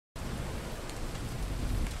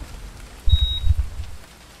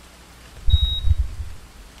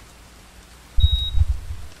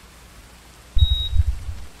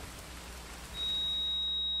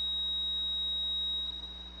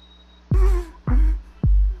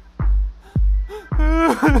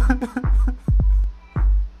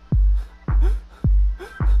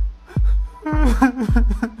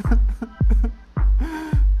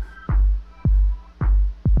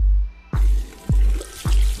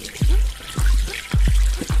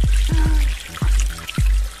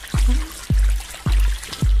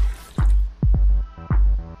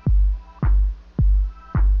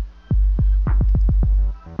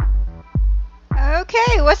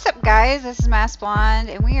Okay, what's up guys? This is MasquedBlonde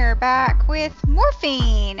and we are back with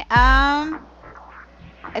Morphine. I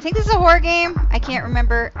think this is a horror game. I can't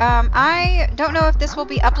remember. I don't know if this will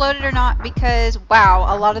be uploaded or not because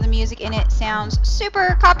wow, a lot of the music in it sounds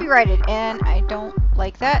super copyrighted and I don't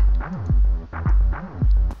like that.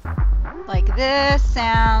 Like this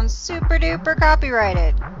sounds super duper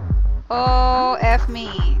copyrighted. Oh, F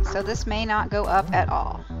me. So this may not go up at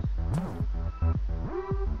all.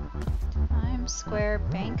 Square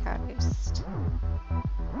bank heist.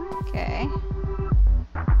 Okay.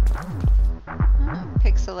 Oh,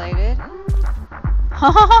 pixelated.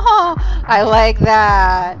 I like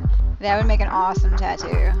that. That would make an awesome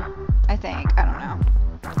tattoo. I think. I don't know.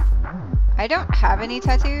 I don't have any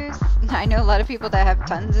tattoos. I know a lot of people that have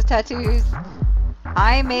tons of tattoos.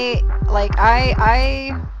 I may like wait,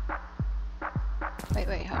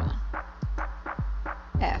 hold on.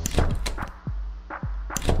 F.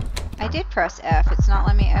 I did press F. It's not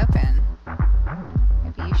letting me open.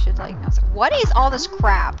 Maybe you should like... What is all this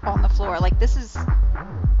crap on the floor? Like this is...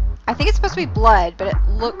 I think it's supposed to be blood, but it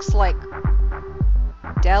looks like...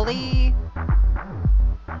 Deli...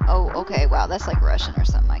 Oh, okay. Wow, that's like Russian or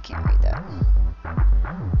something. I can't read that.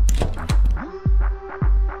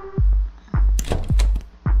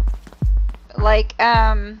 Like,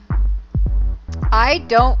 I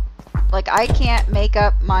don't... Like, I can't make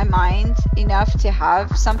up my mind enough to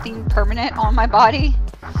have something permanent on my body.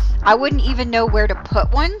 I wouldn't even know where to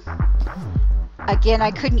put one. Again,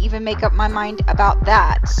 I couldn't even make up my mind about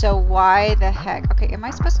that. So why the heck? Okay, am I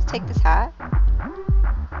supposed to take this hat?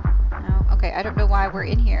 No. Okay, I don't know why we're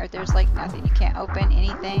in here. There's like nothing. You can't open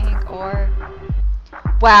anything or...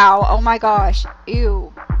 Wow, oh my gosh.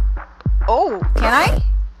 Ew. Oh, can I?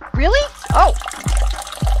 Really? Oh.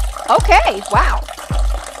 Okay, wow.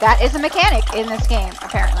 That is a mechanic in this game,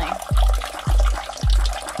 apparently.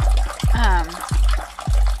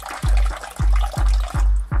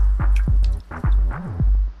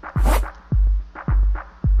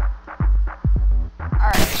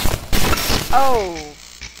 Alright. Oh.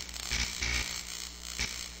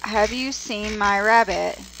 Have you seen my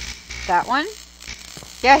rabbit? That one?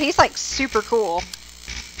 Yeah, he's like super cool.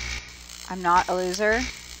 I'm not a loser.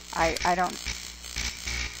 I don't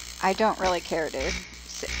really care, dude.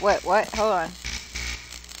 What? Hold on.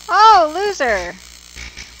 Oh, loser!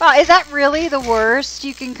 Wow, is that really the worst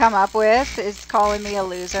you can come up with? Is calling me a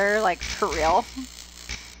loser? Like, for real?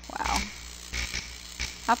 Wow.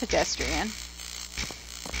 How pedestrian.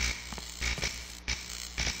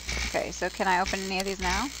 Okay, so can I open any of these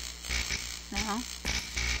now? No?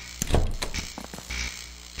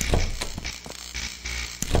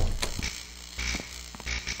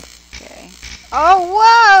 Okay. Oh,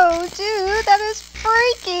 whoa! Dude, that is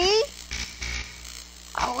freaky!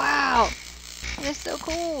 Oh, wow! That is so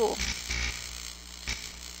cool!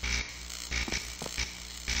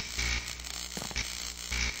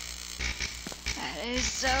 That is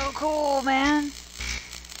so cool, man!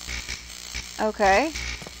 Okay.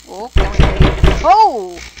 Well, can we leave?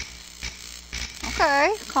 Oh!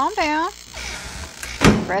 Okay, calm down.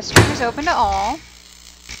 Restroom is open to all.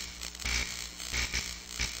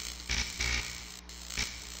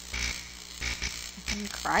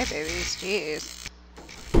 Crybabies, jeez.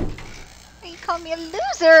 You called me a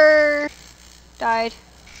loser! Died.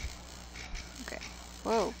 Okay.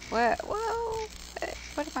 Whoa, what? Whoa!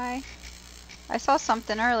 What am I? I saw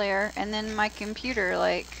something earlier, and then my computer,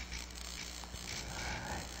 like...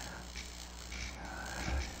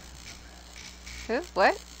 Who?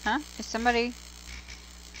 What? Huh? Is somebody...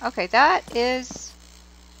 Okay, that is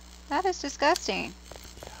disgusting.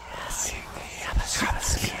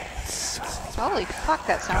 Holy fuck,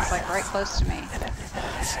 that sounds like right close to me.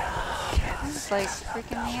 It's like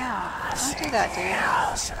freaking me out. Don't do that, dude.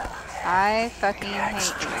 I fucking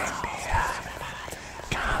hate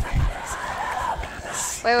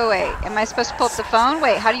you. Wait. Am I supposed to pull up the phone?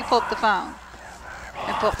 Wait, how do you pull up the phone?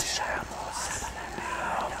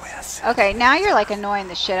 Okay, now you're like annoying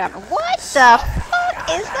the shit out of me. What the fuck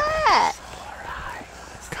is that?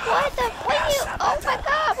 What the... Oh my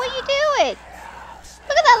god, what are you doing?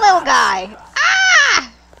 Look at that little guy.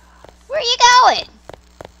 Ah! Where are you going?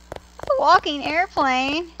 A walking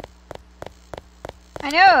airplane. I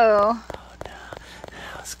know. Oh no,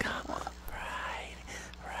 I was come up right.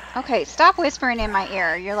 Okay, stop whispering in my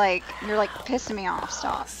ear. You're like pissing me off.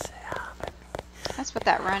 Stop. That's what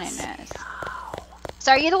that running is.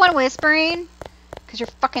 So are you the one whispering? Because you're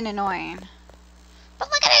fucking annoying. But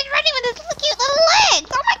look at it running with its little cute little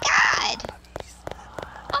legs. Oh my god.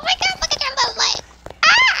 Oh my god, look at your little legs.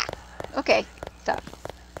 Ah! Okay, stop.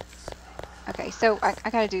 Okay, so I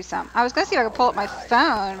gotta do something. I was gonna see if I could pull up my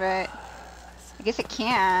phone, but I guess it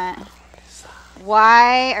can't.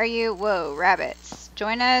 Why are you... Whoa, rabbits.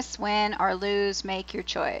 Join us, win or lose, make your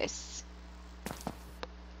choice.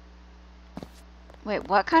 Wait,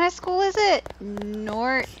 what kind of school is it?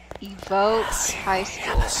 Nort Evoke High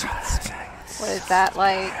School. What is that,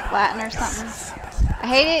 like Latin or something? I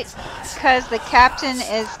hate it because the captain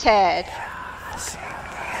is Ted.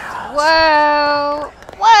 Whoa!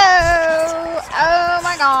 Whoa! Oh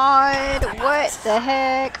my god! What the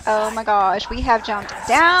heck? Oh my gosh. We have jumped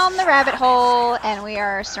down the rabbit hole and we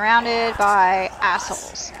are surrounded by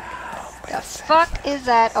assholes. The fuck is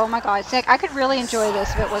that? Oh my god. Sick. I could really enjoy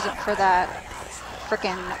this if it wasn't for that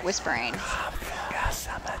freaking whispering.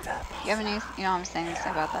 You have any, you know what I'm saying, to say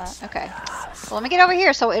about that? Okay. Well, let me get over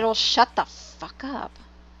here so it'll shut the fuck up.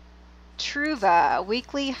 Truva,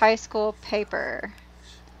 weekly high school paper.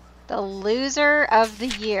 The loser of the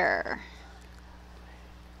year.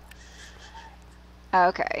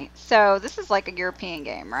 Okay, so this is like a European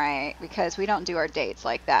game, right? Because we don't do our dates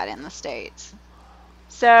like that in the States.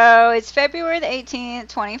 So it's February the 18th,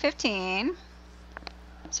 2015.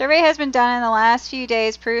 Survey has been done in the last few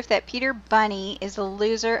days, proof that Peter Bunny is the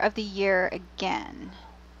loser of the year again.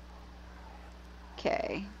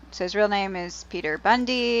 Okay, so his real name is Peter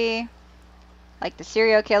Bundy, like the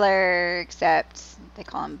serial killer, except they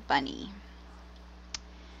call him Bunny.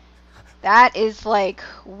 That is like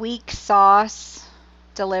weak sauce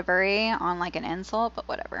delivery on like an insult, but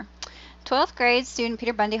whatever. 12th grade student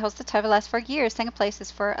Peter Bundy holds the title the last 4 years. Second place is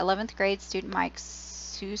for 11th grade student Mike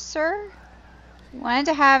Susser. Wanted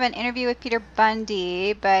to have an interview with Peter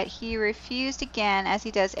Bundy, but he refused again, as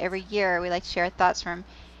he does every year. We like to share our thoughts from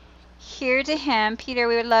here to him. Peter,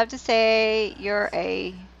 we would love to say you're a,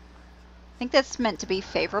 I think that's meant to be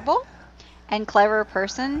favorable and clever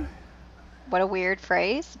person. What a weird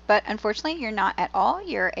phrase, but unfortunately you're not at all.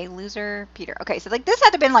 You're a loser, Peter. Okay, so like this had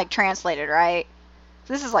to have been like translated, right?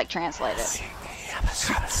 So this is like translated.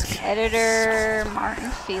 Editor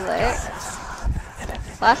Martin Felix.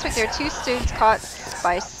 Last week there were 2 students caught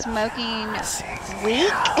by smoking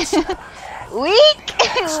weed. Weed,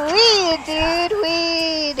 dude,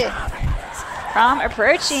 weed. Prom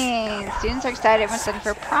approaching. Students are excited. Everyone's looking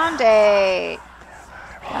for a prom date.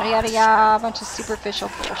 Yada yada yada. A bunch of superficial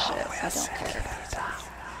bullshit. I don't care.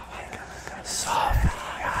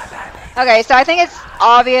 Okay, so I think it's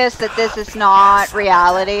obvious that this is not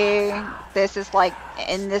reality. This is like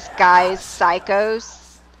in this guy's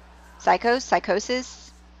psychosis.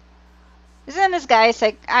 Isn't this guy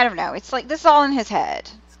I don't know. It's like this is all in his head,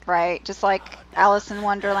 right? Just like Alice in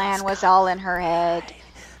Wonderland was all in her head,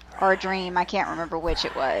 or a dream. I can't remember which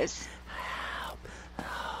it was.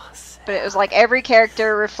 But it was like every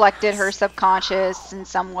character reflected her subconscious in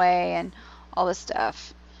some way and all this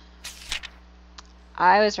stuff.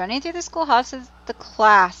 I was running through the schoolhouse of the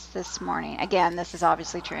class this morning. Again, this is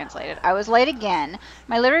obviously translated. I was late again.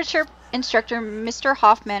 My literature instructor, Mr.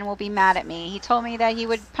 Hoffman, will be mad at me. He told me that he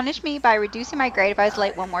would punish me by reducing my grade if I was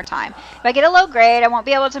late one more time. If I get a low grade, I won't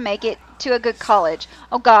be able to make it to a good college.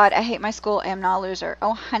 Oh God, I hate my school. I am not a loser.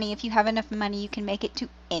 Oh honey, if you have enough money, you can make it to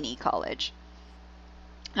any college.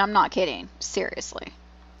 And I'm not kidding. Seriously.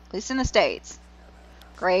 At least in the States.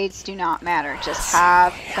 Grades do not matter. Just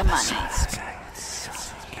have the money.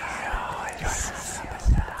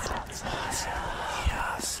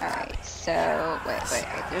 Alright, so, wait.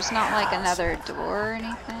 There's not like another door or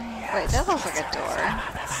anything? Wait, that looks like a door.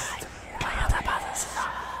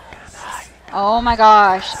 Oh my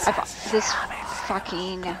gosh. This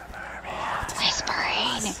fucking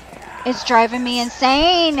whispering is driving me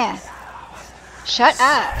insane. Shut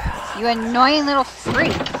up, you annoying little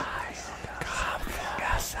freak.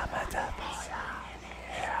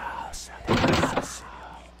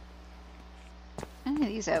 None of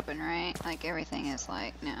these open, right? Like everything is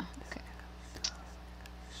like, no. Okay.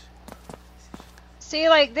 See,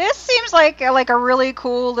 like this seems like a really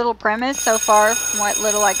cool little premise so far from what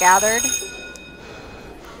little I gathered.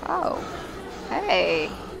 Oh, hey.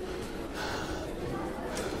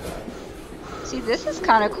 See, this is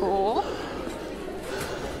kind of cool.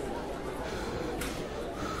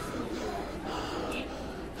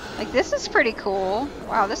 Like this is pretty cool.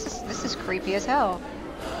 Wow, this is creepy as hell.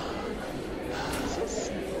 This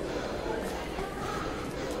is...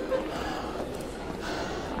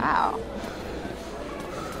 Wow.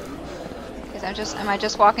 Am I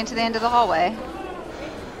just walking to the end of the hallway?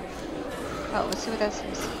 Oh, let's see what that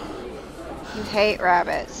says. You hate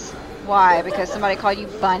rabbits. Why? Because somebody called you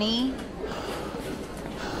bunny?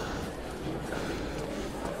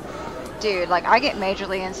 Dude, like, I get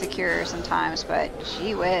majorly insecure sometimes, but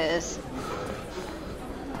gee whiz.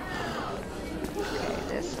 Okay,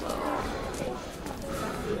 this little...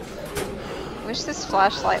 Wish this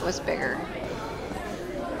flashlight was bigger.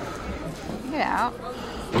 Get out.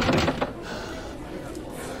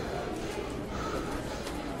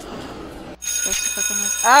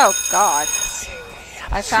 Oh, God.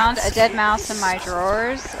 I found a dead mouse in my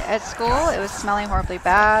drawers at school. It was smelling horribly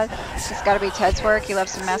bad. It's got to be Ted's work. He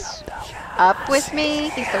loves to mess up with me.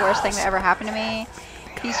 He's the worst thing that ever happened to me.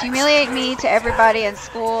 He's humiliating me to everybody in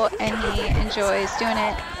school, and he enjoys doing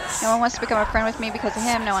it. No one wants to become a friend with me because of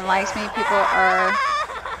him. No one likes me. People are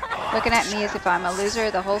looking at me as if I'm a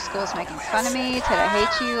loser. The whole school is making fun of me. Ted, I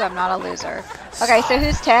hate you. I'm not a loser. Okay, so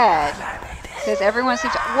who's Ted? Because everyone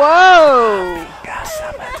seems to... Whoa!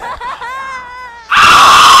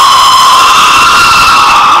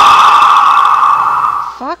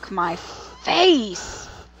 Fuck my face!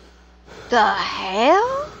 The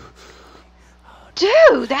hell?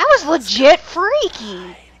 Dude, that was legit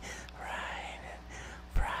freaky!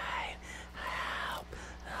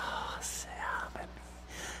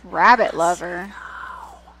 Rabbit lover.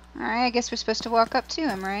 Alright, I guess we're supposed to walk up to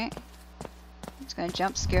him, right? He's gonna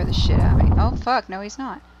jump scare the shit out of me. Oh, fuck. No, he's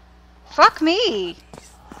not. Fuck me!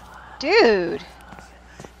 Dude!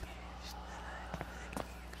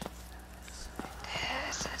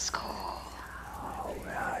 This is cool.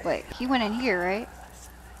 Wait, he went in here, right?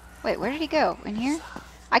 Wait, where did he go? In here?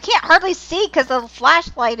 I can't hardly see because the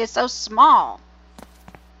flashlight is so small.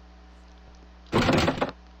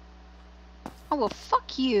 Oh, well,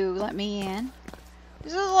 fuck you. Let me in.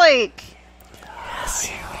 This is like...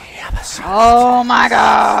 Oh my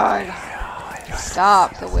god!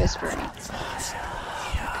 Stop the whispering. You're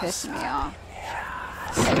pissing me off.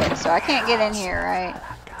 Okay, so I can't get in here, right?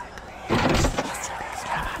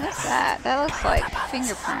 What's that? That looks like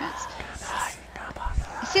fingerprints.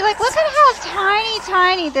 See, like, look at how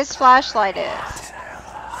tiny this flashlight is.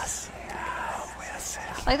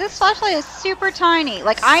 Like, this flashlight is super tiny.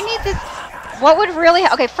 Like, I need this... What would really...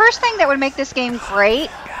 Okay, first thing that would make this game great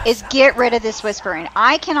is get rid of this whispering.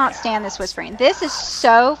 I cannot stand this whispering. This is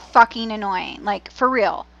so fucking annoying. Like, for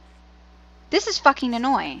real. This is fucking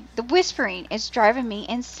annoying. The whispering is driving me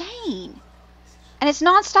insane. And it's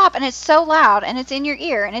non-stop, and it's so loud, and it's in your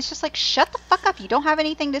ear, and it's just like, shut the fuck up. You don't have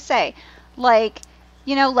anything to say. Like,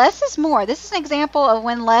 you know, less is more. This is an example of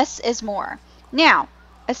when less is more. Now,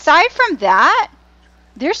 aside from that,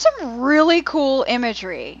 there's some really cool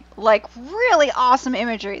imagery. Like, really awesome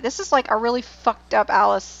imagery. This is like a really fucked up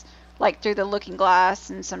Alice, like, through the looking glass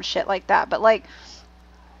and some shit like that. But, like,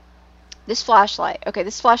 this flashlight. Okay,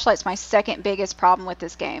 this flashlight's my second biggest problem with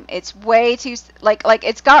this game. It's way too, like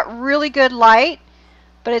it's got really good light,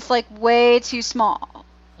 but it's, like, way too small.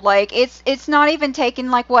 Like, it's not even taking,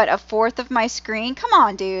 like, what, a fourth of my screen? Come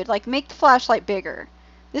on, dude. Like, make the flashlight bigger.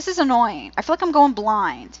 This is annoying. I feel like I'm going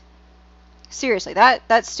blind. Seriously,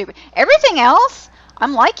 that's stupid. Everything else,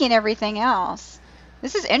 I'm liking everything else.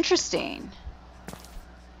 This is interesting.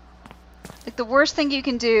 Like, the worst thing you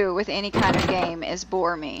can do with any kind of game is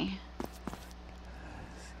bore me.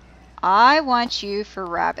 I want you for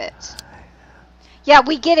rabbits. Yeah,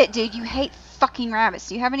 we get it, dude. You hate fucking rabbits.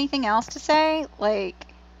 Do you have anything else to say? Like...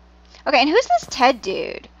 Okay, and who's this Ted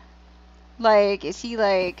dude? Like, is he,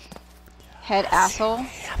 like, head asshole?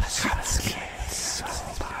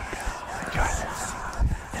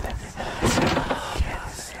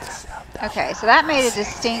 Okay, so that made a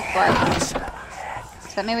distinct light. So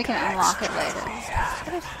that means we can unlock it later.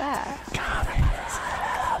 What is that?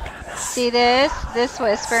 See this? This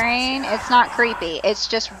whispering? It's not creepy. It's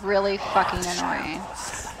just really fucking annoying.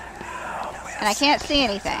 And I can't see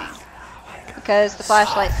anything. Because the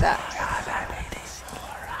flashlight sucks.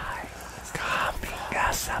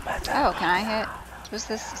 Oh, can I hit? Is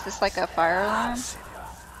this like a fire alarm?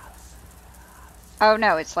 Oh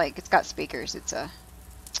no, it's like, it's got speakers. It's a...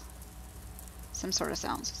 some sort of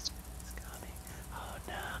sound system.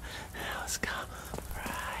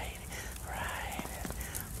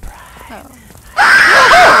 Oh.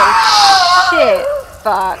 Oh shit!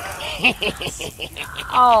 Fuck.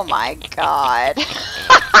 Oh my god.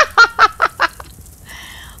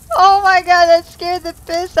 Oh my god, that scared the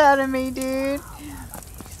piss out of me, dude.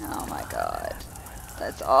 Oh my god.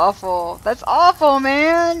 That's awful. That's awful,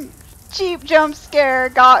 man. Cheap jump scare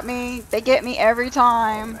got me. They get me every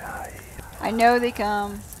time. I know they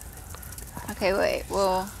come. Okay, wait.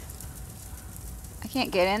 Well, I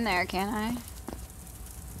can't get in there, can I?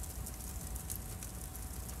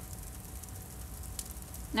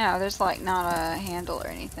 No, there's like not a handle or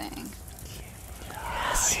anything.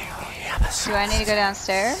 Do I need to go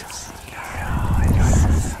downstairs?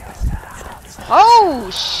 Oh,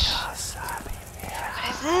 what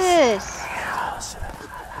is this?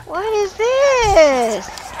 What is this?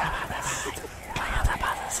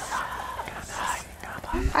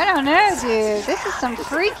 I don't know, dude. This is some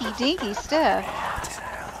freaky dinky stuff.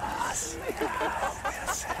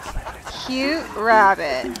 Cute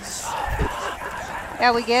rabbit.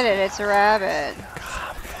 Yeah, we get it. It's a rabbit.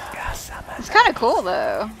 It's kind of cool,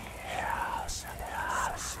 though.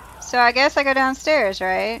 So I guess I go downstairs,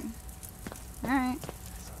 right? Alright.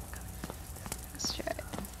 Let's try it.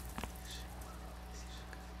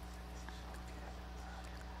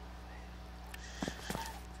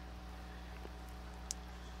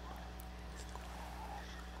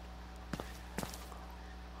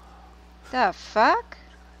 The fuck?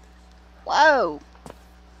 Whoa!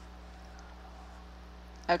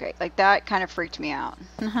 Okay, like that kind of freaked me out.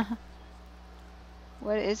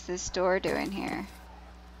 What is this door doing here?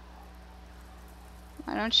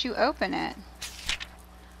 Why don't you open it?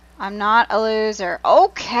 I'm not a loser.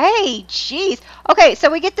 Okay, jeez. Okay, so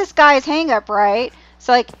we get this guy's hang up, right?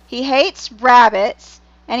 So like he hates rabbits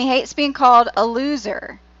and he hates being called a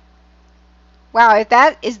loser. Wow, if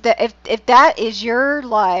that is if that is your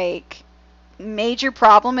like major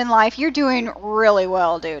problem in life, you're doing really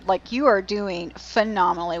well, dude. Like you are doing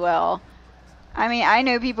phenomenally well. I mean, I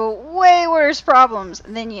know people way worse problems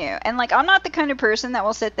than you. And, like, I'm not the kind of person that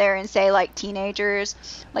will sit there and say, like, teenagers.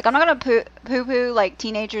 Like, I'm not going to poo-poo, like,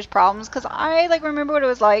 teenagers' problems. Because I, like, remember what it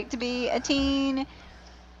was like to be a teen.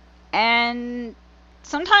 And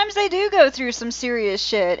sometimes they do go through some serious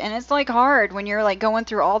shit. And it's, like, hard when you're, like, going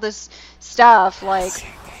through all this stuff. Like,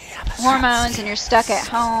 hormones and you're stuck at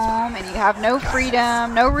home. And you have no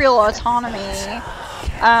freedom, no real autonomy.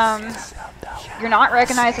 You're not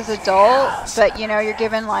recognized as adult, but you know, you're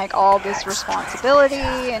given like all this responsibility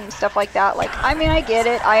and stuff like that. Like, I mean, I get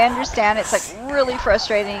it. I understand it's like really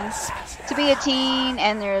frustrating to be a teen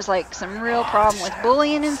and there's like some real problem with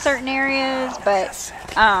bullying in certain areas, but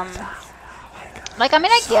like, I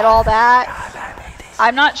mean, I get all that.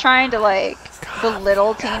 I'm not trying to like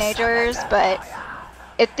belittle teenagers, but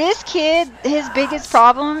if this kid, his biggest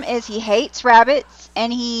problem is he hates rabbits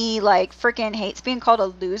and he like freaking hates being called a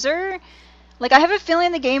loser. Like, I have a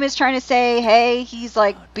feeling the game is trying to say, hey, he's,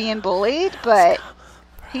 like, being bullied, but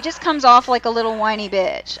he just comes off like a little whiny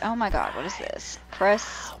bitch. Oh, my God, what is this?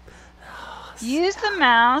 Press... Use the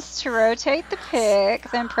mouse to rotate the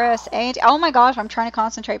pick, then press A. Oh, my gosh, I'm trying to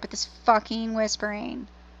concentrate, but this fucking whispering.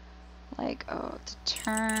 Like, oh, to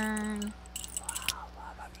turn...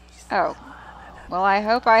 Oh. Well, I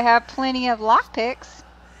hope I have plenty of lockpicks.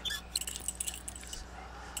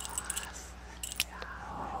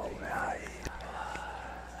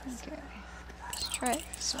 Right,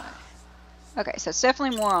 this way. Okay, so it's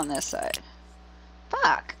definitely more on this side.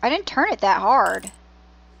 Fuck, I didn't turn it that hard.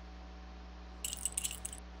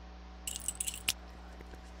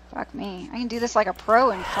 Fuck me. I can do this like a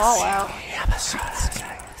pro in Fallout.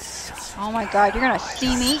 Oh my God, you're gonna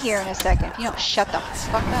see me here in a second if you don't shut the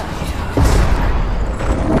fuck up.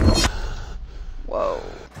 Whoa.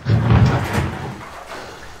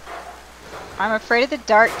 I'm afraid of the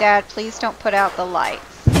dark, Dad. Please don't put out the lights.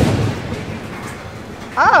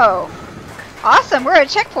 Oh, awesome, we're at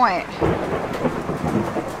a checkpoint.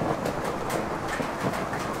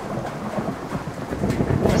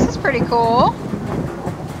 This is pretty cool.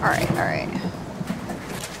 Alright, alright.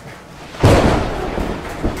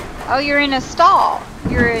 Oh, you're in a stall.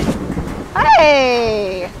 You're in...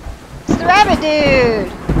 Hey! It's the rabbit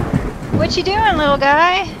dude! What you doing, little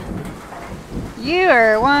guy? You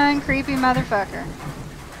are one creepy motherfucker.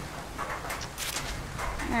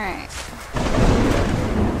 Alright.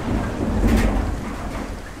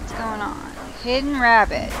 Going on? Hidden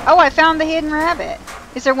rabbit. Oh, I found the hidden rabbit.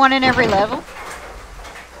 Is there one in every level?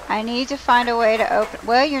 I need to find a way to open...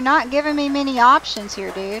 Well, you're not giving me many options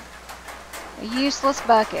here, dude. A useless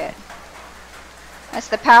bucket. That's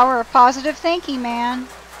the power of positive thinking, man.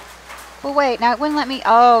 Well, wait. Now, it wouldn't let me...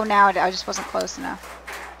 Oh, now I just wasn't close enough.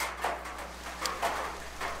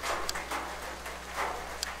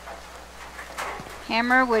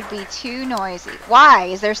 Hammer would be too noisy. Why?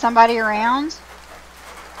 Is there somebody around?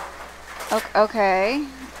 Okay.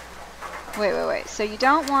 Wait. So you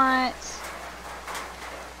don't want...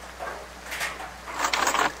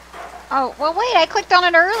 Oh, well, wait. I clicked on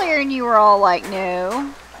it earlier and you were all like,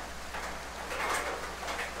 no.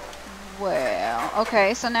 Well,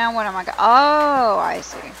 okay. So now what am I... Oh, I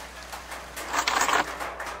see.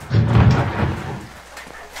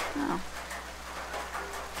 Oh.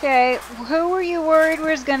 Okay, who were you worried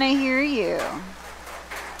was gonna hear you?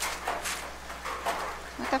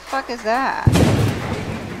 What the fuck is that?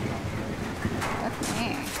 Fuck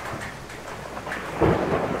me.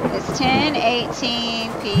 It's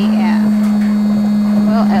 10:18 p.m.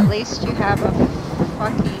 Well, at least you have a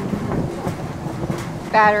fucking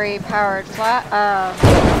battery-powered phone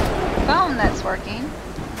that's working.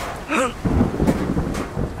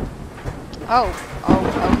 Oh,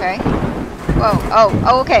 okay. Whoa,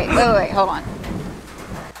 oh, okay. Wait, hold on.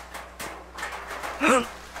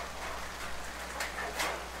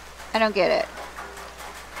 I don't get it.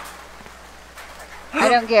 I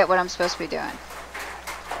don't get what I'm supposed to be doing.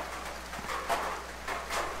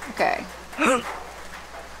 Okay.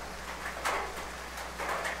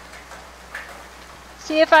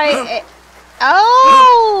 See if I...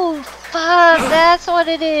 Oh! Fuck, that's what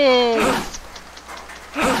it is!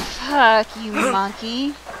 Fuck, you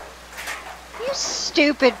monkey. You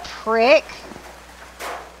stupid prick.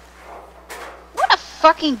 What a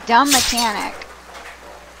fucking dumb mechanic.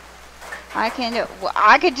 I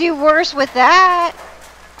could do worse with that.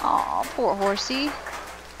 Aw, poor horsey.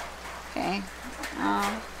 Okay.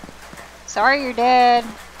 Sorry you're dead.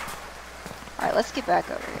 Alright, let's get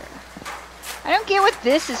back over here. I don't get what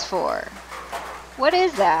this is for. What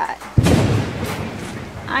is that?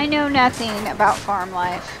 I know nothing about farm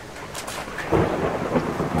life.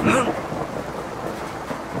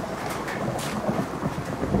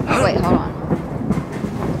 Oh, wait, hold on.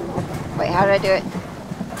 Wait, how did I do it?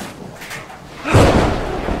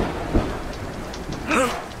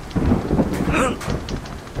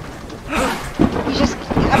 You just...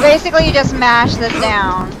 basically, you just mash this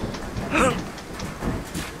down.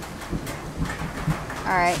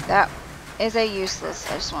 Alright, that is a useless...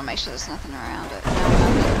 I just want to make sure there's nothing around it. No,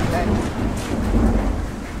 nothing.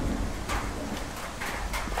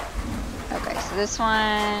 Okay, so this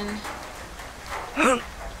one...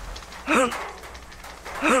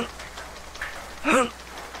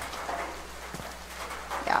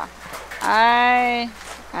 Yeah. I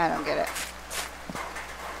don't get it.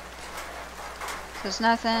 There's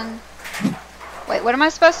nothing. Wait, what am I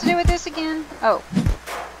supposed to do with this again? Oh.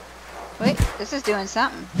 Wait, this is doing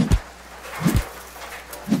something.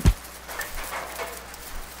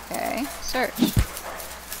 Okay, search.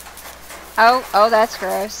 Oh, that's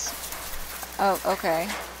gross. Oh, okay.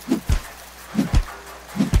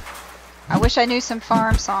 I wish I knew some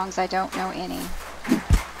farm songs. I don't know any.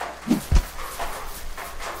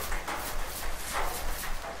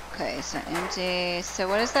 Okay, so empty. So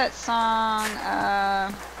what is that song?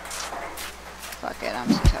 Fuck it, I'm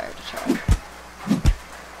too tired to try.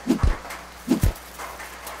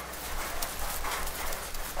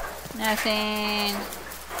 Nothing.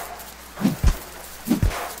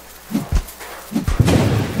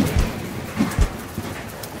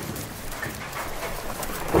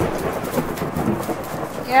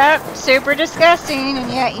 Yep, super disgusting, and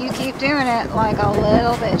yet you keep doing it like a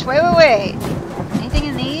little bitch. Wait. Anything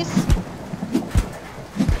in these?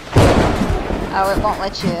 Oh, it won't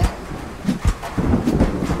let you.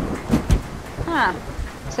 Huh.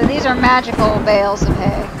 So these are magical bales of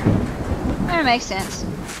hay. That makes sense.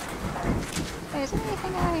 Hey, is there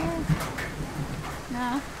anything out here?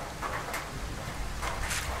 No.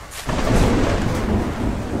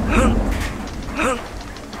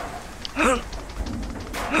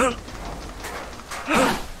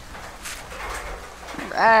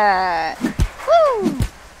 Alright. Woo!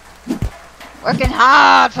 Working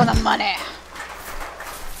hard for the money.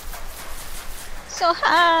 So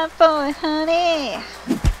hard for it, honey.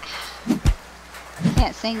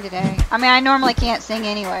 Can't sing today. I mean, I normally can't sing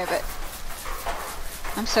anyway, but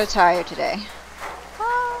I'm so tired today.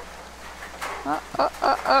 Oh.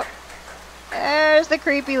 There's the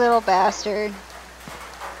creepy little bastard.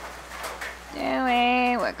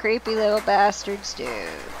 Doing what creepy little bastards do.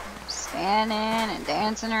 Standing and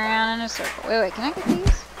dancing around in a circle. Wait, can I get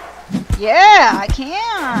these? Yeah, I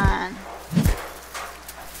can.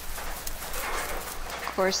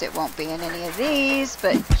 Of course, it won't be in any of these,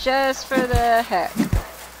 but just for the heck.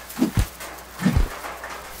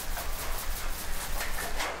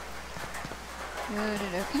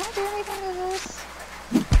 Can I do anything with this?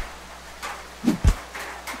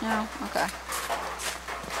 No? Okay.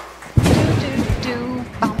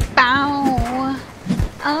 Bow.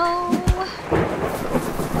 Oh.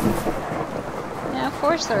 Yeah, of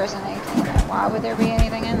course there isn't anything in there. Why would there be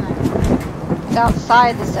anything in there? It's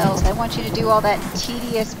outside the cells. They want you to do all that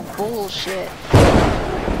tedious bullshit.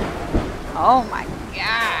 Oh my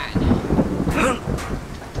god.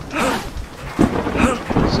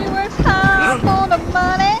 She works hard for the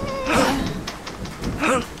money.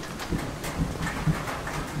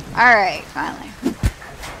 Alright, finally.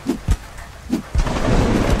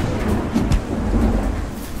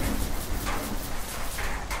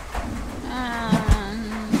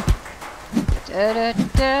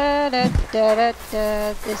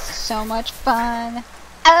 This is so much fun.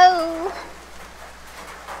 Oh!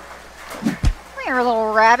 Come here,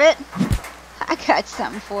 little rabbit. I got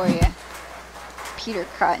something for you. Peter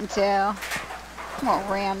Cottontail. I'm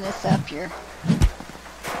gonna ram this up here.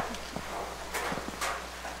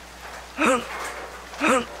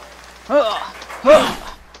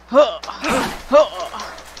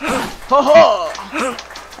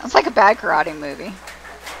 Sounds like a bad karate movie.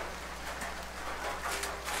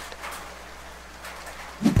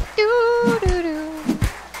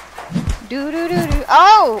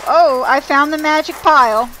 Oh, I found the magic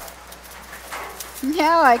pile.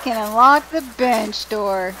 Now I can unlock the bench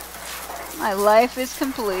door. My life is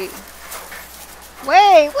complete.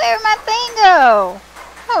 Wait, where'd my thing go?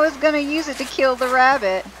 I was gonna use it to kill the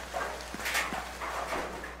rabbit.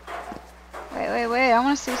 Wait, I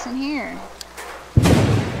wanna see what's in here.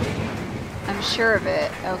 I'm sure of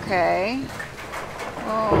it, okay.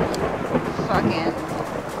 Oh, fucking...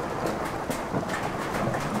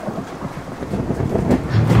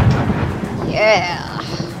 Yeah.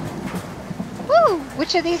 Woo!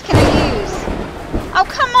 Which of these can I use? Oh,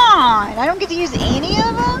 come on! I don't get to use any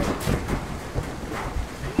of them?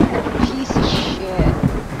 You're a piece of shit.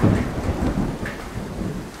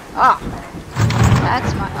 Ah.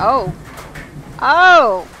 That's my... Oh.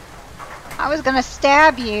 Oh! I was gonna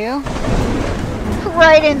stab you.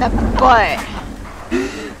 Right in the butt.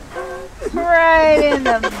 Right in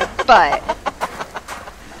the butt.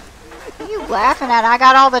 What are you laughing at? I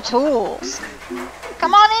got all the tools.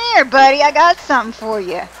 Come on in here, buddy. I got something for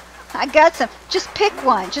you. I got some. Just pick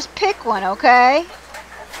one. Just pick one, okay?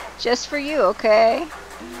 Just for you, okay?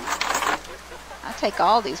 I'll take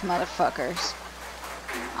all these motherfuckers.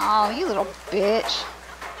 Oh, you little bitch.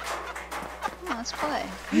 Come on, let's play.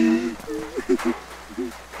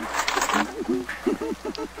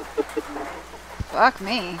 Fuck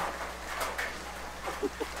me.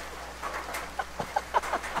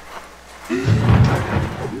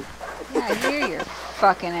 Yeah, I hear your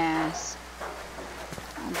fucking ass.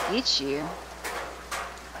 I'll get you.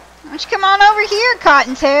 Why don't you come on over here,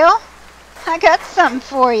 Cottontail? I got something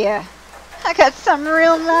for you. I got something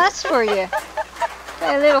real nice for you.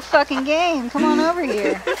 Play a little fucking game. Come on over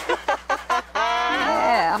here.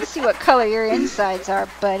 Yeah, I'll see what color your insides are,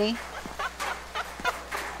 buddy.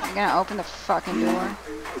 I'm gonna open the fucking door.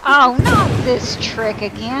 Oh, not this trick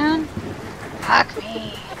again. Fuck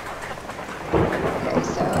me. Okay,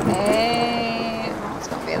 so A. Oh, it's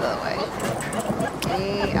gonna be the other way.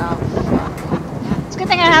 A. Oh, fuck. It's a good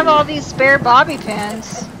thing I have all these spare bobby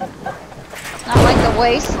pins. It's not like the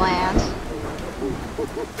wasteland.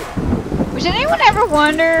 Did anyone ever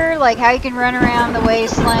wonder, like, how you can run around the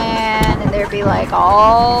wasteland and there'd be, like,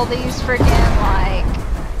 all these freaking, like,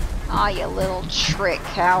 aw, you little trick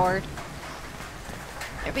coward.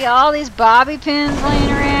 There'd be all these bobby pins laying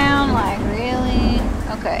around, like, really?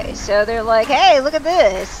 Okay, so they're like, hey, look at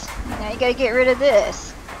this. Now you gotta get rid of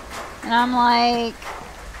this. And I'm like,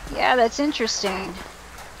 yeah, that's interesting.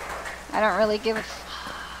 I don't really give a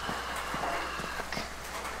fuck.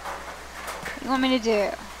 What do you want me to do?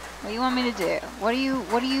 What do you want me to do? What do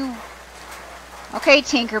you... Okay,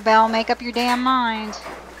 Tinkerbell, make up your damn mind.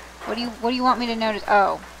 What do you want me to notice?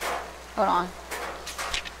 Oh. Hold on.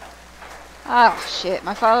 Oh, shit.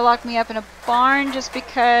 My father locked me up in a barn just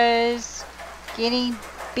because getting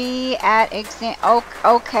B at exam... Oh,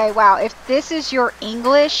 okay, wow. If this is your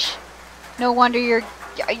English, no wonder you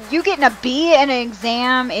getting a B at an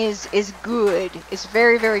exam is good. It's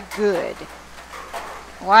very, very good.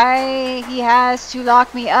 Why he has to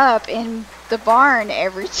lock me up in the barn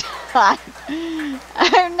every time.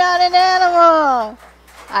 I'm not an animal.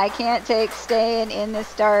 I can't take staying in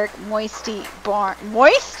this dark, moisty barn.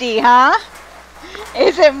 Moisty, huh?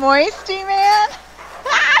 Is it moisty, man?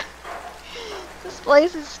 This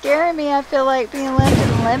place is scaring me. I feel like being left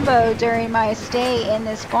in limbo during my stay in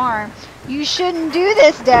this barn. You shouldn't do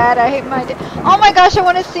this, Dad. I hate my dad. Oh my gosh, I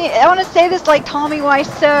want to say this like Tommy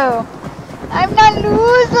Wiseau. I'm not a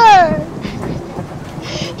loser.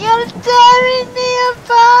 You're tearing me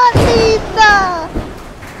apart, Lisa.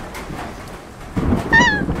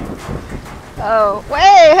 Oh,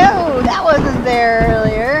 wait, oh, that wasn't there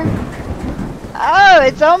earlier. Oh,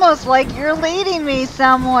 it's almost like you're leading me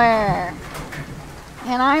somewhere.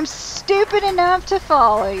 And I'm stupid enough to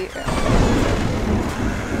follow you.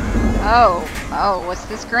 Oh, what's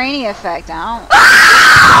this grainy effect? I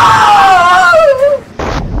don't...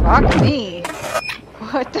 Fuck me.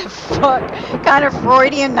 What the fuck kind of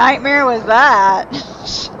Freudian nightmare was that?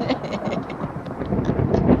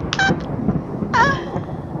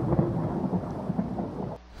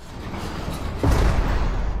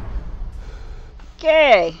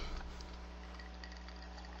 Okay.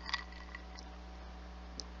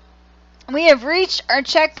 We have reached our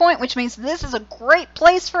checkpoint, which means this is a great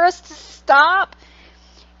place for us to stop.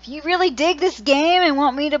 If you really dig this game and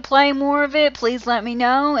want me to play more of it, please let me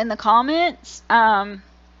know in the comments.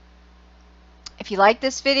 If you like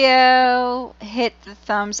this video, hit the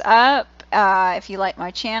thumbs up. If you like my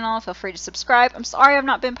channel, feel free to subscribe. I'm sorry I've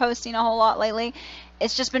not been posting a whole lot lately.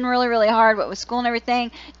 It's just been really, really hard, what with school and everything.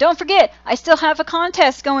 Don't forget, I still have a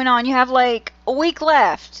contest going on. You have like a week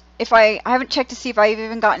left. If I haven't checked to see if I've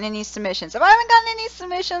even gotten any submissions. If I haven't gotten any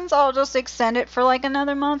submissions, I'll just extend it for like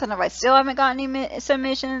another month. And if I still haven't gotten any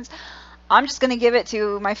submissions, I'm just going to give it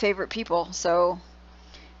to my favorite people. So,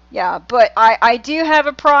 yeah. But I do have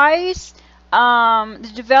a prize.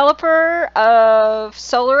 The developer of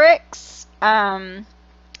Solarix,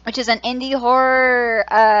 which is an indie horror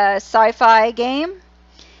sci-fi game.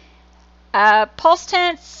 Pulse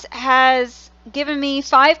Tense has given me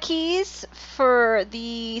 5 keys for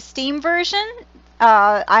the Steam version.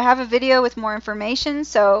 I have a video with more information,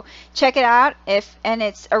 so check it out. And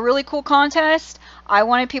it's a really cool contest. I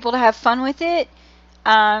wanted people to have fun with it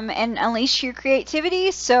and unleash your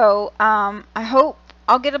creativity. So I hope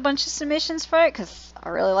I'll get a bunch of submissions for it because I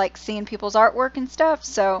really like seeing people's artwork and stuff.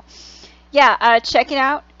 So yeah, check it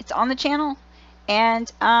out. It's on the channel. And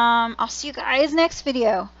I'll see you guys next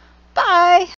video. Bye!